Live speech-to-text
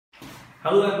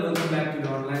Hello and welcome back to the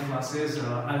online classes.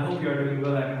 I hope you are doing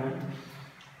well at home.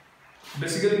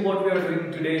 Basically what we are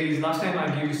doing today is, last time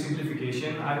I gave you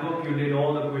simplification. I hope you did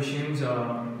all the questions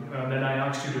that I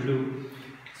asked you to do.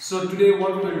 So today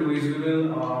what we will do is we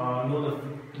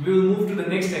will move to the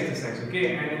next exercise,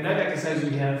 okay? And in that exercise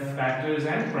we have factors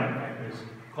and prime factors.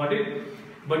 Got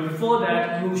it? But before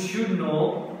that you should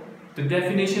know the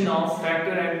definition of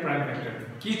factor and prime factor.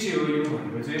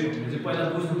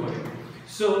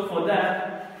 So for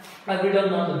that, I've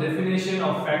written down the definition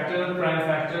of factor, prime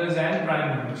factors, and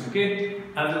prime numbers. Okay,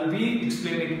 I will be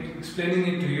explaining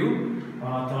it to you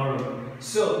thoroughly.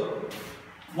 So,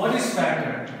 what is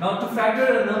factor? Now, to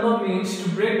factor a number means to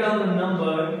break down the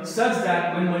number such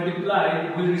that when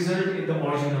multiplied will result in the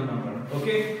original number.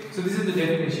 Okay, so this is the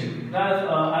definition.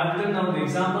 Now, I've written down the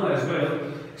example as well.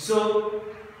 So,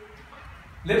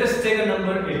 let us take a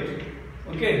number 8.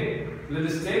 Okay. Let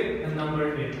us take a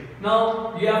number 8.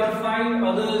 Now you have to find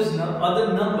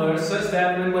other numbers such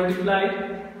that when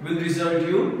multiplied will result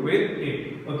you with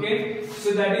 8. Okay?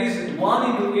 So that is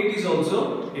 1 into 8 is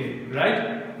also 8.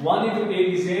 Right? 1 into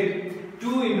 8 is 8.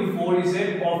 2 into 4 is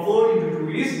 8. Or 4 into 2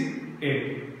 is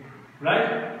 8.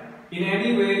 Right? In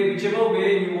any way, whichever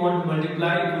way you want to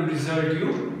multiply, it will result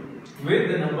you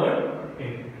with the number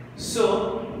 8.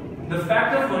 So the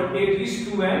factor for 8 is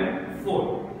 2 and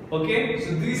 4. Okay,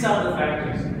 so these are the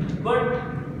factors. But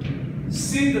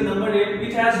see the number 8,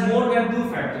 it has more than 2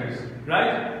 factors,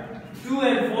 right? 2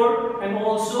 and 4, and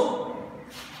also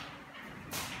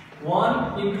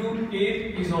 1 into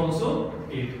 8 is also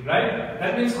 8, right?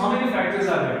 That means how many factors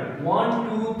are there?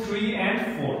 1, 2, 3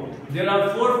 and 4. There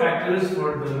are 4 factors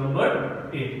for the number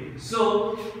 8.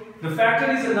 So the factor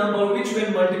is a number which when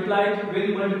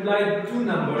you multiply 2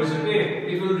 numbers, okay,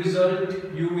 it will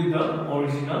result you with the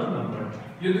original number.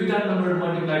 यो दुईटा number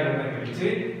multiply गर्दाखेरि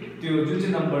चाहिँ त्यो जुन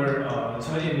चाहिँ number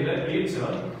छ यहाँनिर 8 छ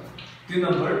त्यो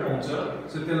number आउँछ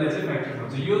सो त्यसलाई चाहिँ फ्याक्टर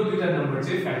भन्छ यो दुईटा नम्बर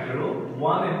चाहिँ फ्याक्टर हो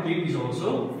 1 and 8 is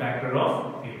also factor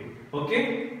of 8 okay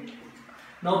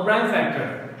now prime factor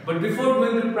but before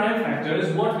going to prime factors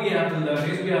what we have to learn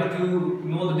is we have to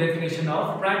know the definition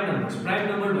of prime numbers prime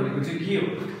number भनेको चाहिँ के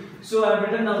हो so I have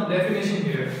written down the definition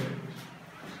here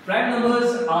prime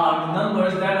numbers are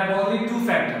numbers that have only 2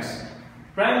 factors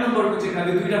prime number को चाहिँ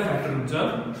खाली दुईटा factor हुन्छ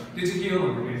त्यो चाहिँ के हो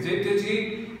भन्दाखेरि चाहिँ त्यो चाहिँ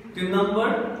त्यो number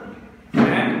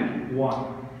and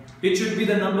 1 it should be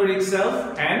the number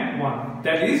itself and 1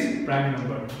 that is prime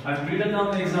number I've written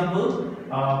down the example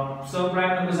some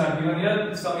prime numbers are given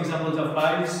here some examples of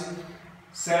 5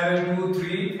 7 2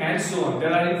 3 and so on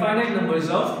there are infinite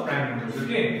numbers of prime numbers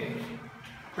okay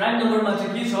prime number मा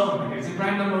चाहिँ के छ भन्दाखेरि चाहिँ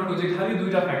prime number को चाहिँ खाली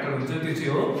दुईटा फ्याक्टर हुन्छ त्यो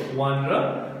चाहिँ हो 1 र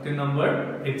त्यो नम्बर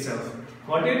itself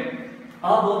got it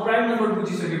अब prime number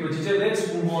बुझिसकेपछि चाहिँ let's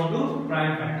move on to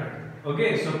prime factor. Okay,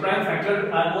 so prime factor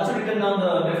I've also written down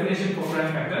the definition for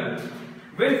prime factor.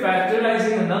 When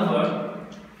factorizing a number,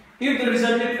 if the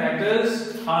resultant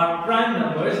factors are prime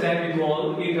numbers, then we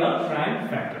call it a prime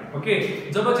factor. Okay,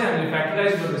 जब चाहिँ हामीले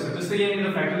factorize गर्दैछ जस्तै यहाँनिर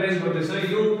factorize गर्दैछ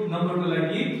यो नम्बरको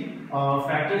लागि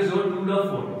factors हो 2 र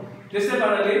 4. त्यसै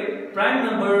पाराले prime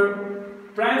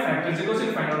factor चाहिँ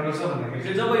कसरी फाइन्ड आउट गर्छ भन्दाखेरि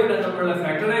चाहिँ जब एउटा नम्बरलाई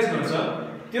factorize गर्छ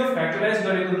त्यो फ्याक्टराइज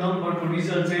गरेको नम्बरको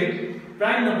रिजल्ट चाहिँ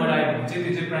प्राइम नम्बर आयो भने चाहिँ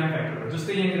त्यो चाहिँ प्राइम फ्याक्टर हो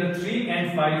जस्तै यहाँनिर 3 and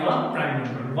 5 are prime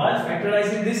number while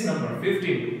factorizing this number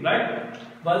 15 right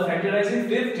while factorizing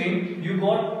 15 you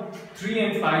got 3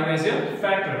 and 5 as a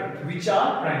factor which are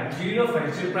prime 3 र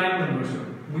 5 चाहिँ prime numbers हो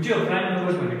बुझ्यो prime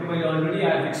numbers भनेको मैले already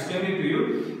I have explained it to you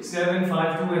 7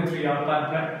 5 2 and 3 are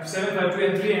prime 7 5 2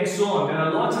 and 3 and so on there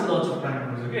are lots and lots of prime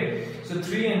numbers okay so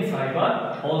 3 and 5 are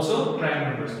also prime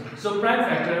numbers so prime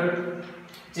factor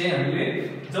चाहिँ हामीले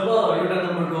जब एउटा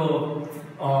नम्बरको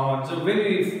when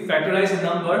we factorize a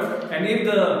number and if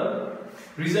the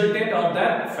resultant of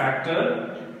that factor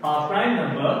are prime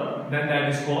number then that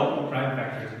is called prime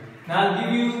factor now I'll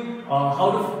give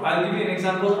you an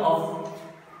example of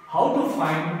how to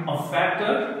find a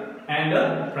factor and a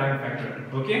prime factor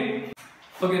okay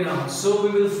now so we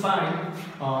will find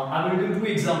I will do 2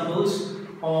 examples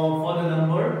for the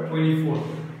number 24.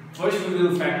 First we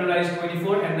will factorize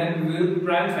 24 and then we will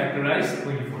prime factorize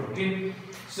 24 okay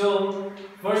so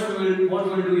first what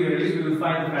we will do here is we will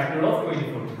find the factor of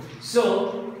 24 so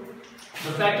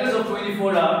the factors of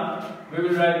 24 are we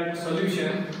will write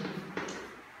solution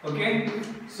okay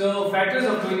so factors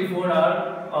of 24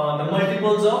 are the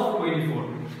multiples of 24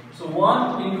 so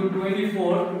 1 into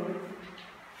 24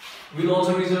 will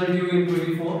also result you in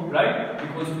 24 right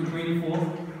equals to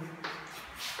 24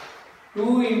 2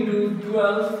 into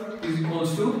 12 is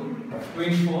equals to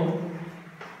 24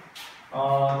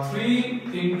 3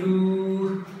 into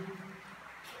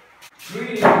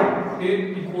 3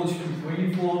 8 equals to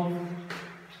 24.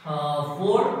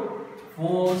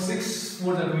 6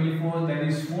 4s are 24. That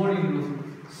is 4 into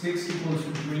 6 equals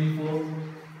to 24.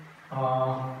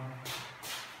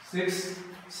 6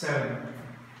 7.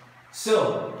 So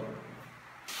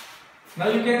now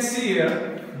you can see here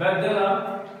that there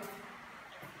are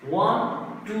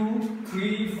 1 2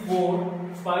 3 4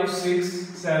 5 6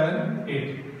 7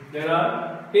 8. There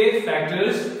are 8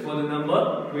 factors for the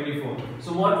number 24.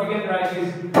 So what we can write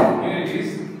is, here it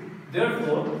is,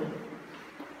 therefore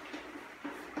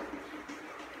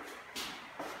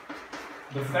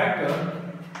the factor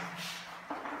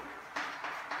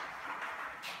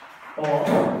of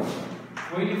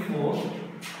 24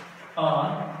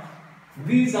 are,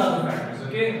 these are the factors,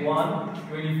 okay? 1,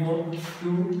 24,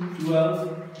 2, 12,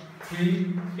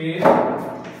 3, 8,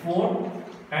 4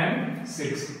 and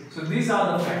 6. So these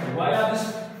are the factors. Why are these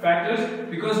factors?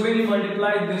 Because when you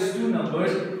multiply these two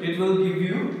numbers, it will give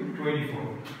you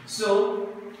 24. So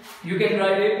you can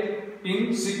write it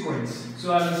in sequence.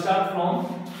 So I will start from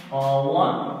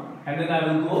 1 and then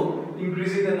I will go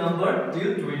increasing the number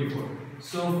till 24.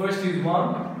 So first is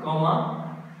 1,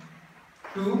 comma,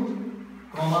 2,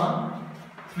 comma,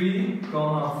 3,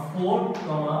 comma, 4,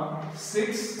 comma,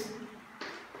 6,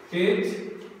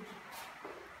 8,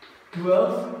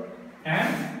 12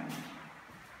 and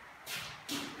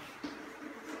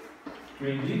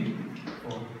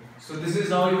 24. So this is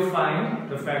how you find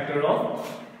the factor of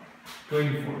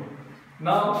 24.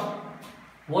 Now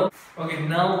what we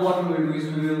will do is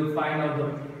we will find out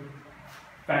the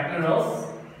factor of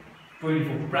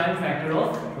 24, prime factor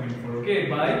of 24, okay,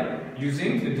 by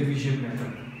using the division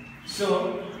method.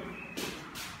 So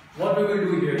what we will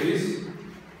do here is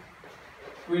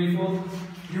 24.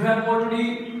 You have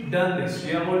already done this.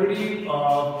 You have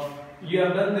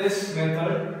done this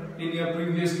method in your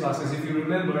previous classes. If you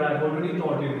remember, I have already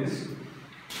taught you this.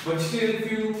 But still,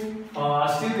 if you are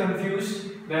still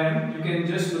confused, then you can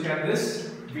just look at this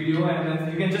video and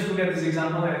then you can just look at this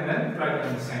example and then try to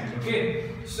understand.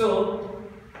 Okay. So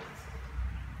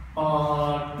 2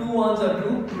 1s are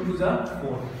 2, 2 2s are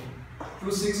 4, 2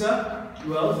 6s are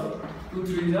 12, 2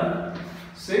 3s are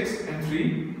 6 and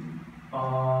 3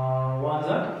 1s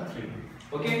are 3.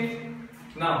 Okay.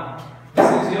 Now this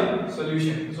is your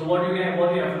solution. So what you have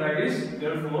to write is,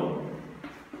 therefore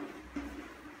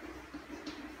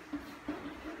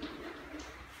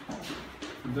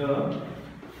the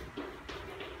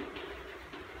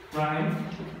prime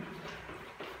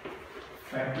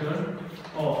factor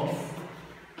of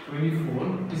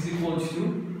 24 is equals to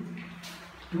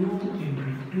 2 into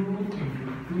 2 into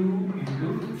 2 into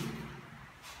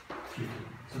 3.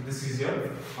 So this is your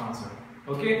answer.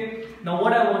 Okay. Now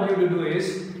what I want you to do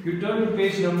is you turn to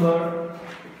page number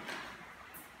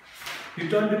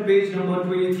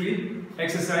 23,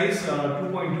 exercise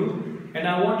 2.2, and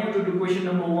I want you to do question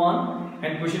number 1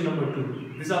 and question number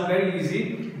 2. These are very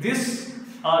easy. These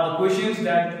are the questions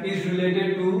that is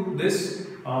related to this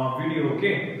video.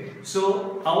 Okay.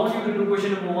 So I want you to do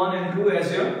question number 1 and 2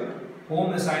 as your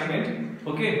home assignment.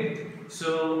 Okay.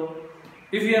 So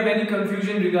if you have any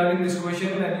confusion regarding this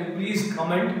question, then you please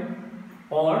comment,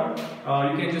 or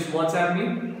you can just WhatsApp me.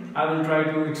 I will try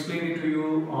to explain it to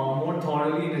you more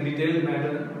thoroughly in a detailed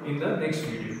manner in the next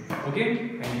video.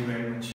 Okay. Thank you very much.